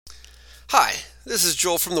Hi, this is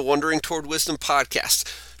Joel from the Wandering Toward Wisdom podcast.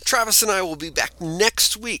 Travis and I will be back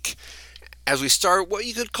next week as we start what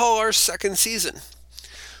you could call our second season.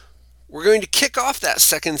 We're going to kick off that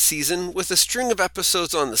second season with a string of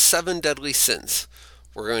episodes on the 7 deadly sins.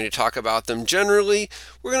 We're going to talk about them generally.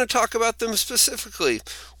 We're going to talk about them specifically.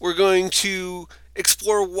 We're going to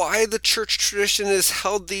explore why the church tradition has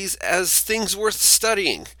held these as things worth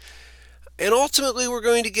studying. And ultimately, we're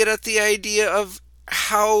going to get at the idea of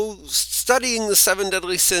how studying the 7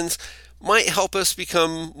 deadly sins might help us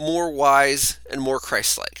become more wise and more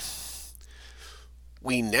Christ-like.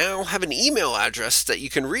 We now have an email address that you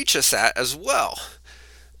can reach us at as well.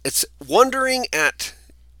 It's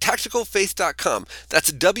wondering@tacticalfaith.com.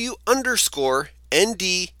 That's W_NDERING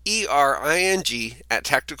at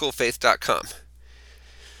tacticalfaith.com.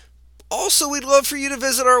 Also, we'd love for you to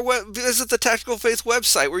visit the Tactical Faith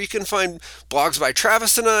website, where you can find blogs by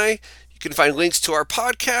Travis and I. You can find links to our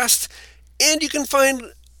podcast, and you can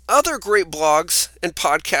find other great blogs and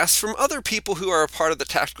podcasts from other people who are a part of the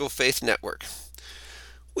Tactical Faith Network.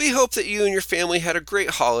 We hope that you and your family had a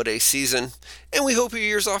great holiday season, and we hope your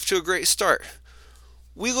year's off to a great start.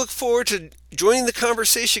 We look forward to joining the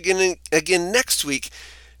conversation again next week,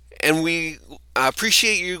 and we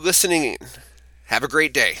appreciate you listening in. Have a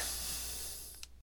great day.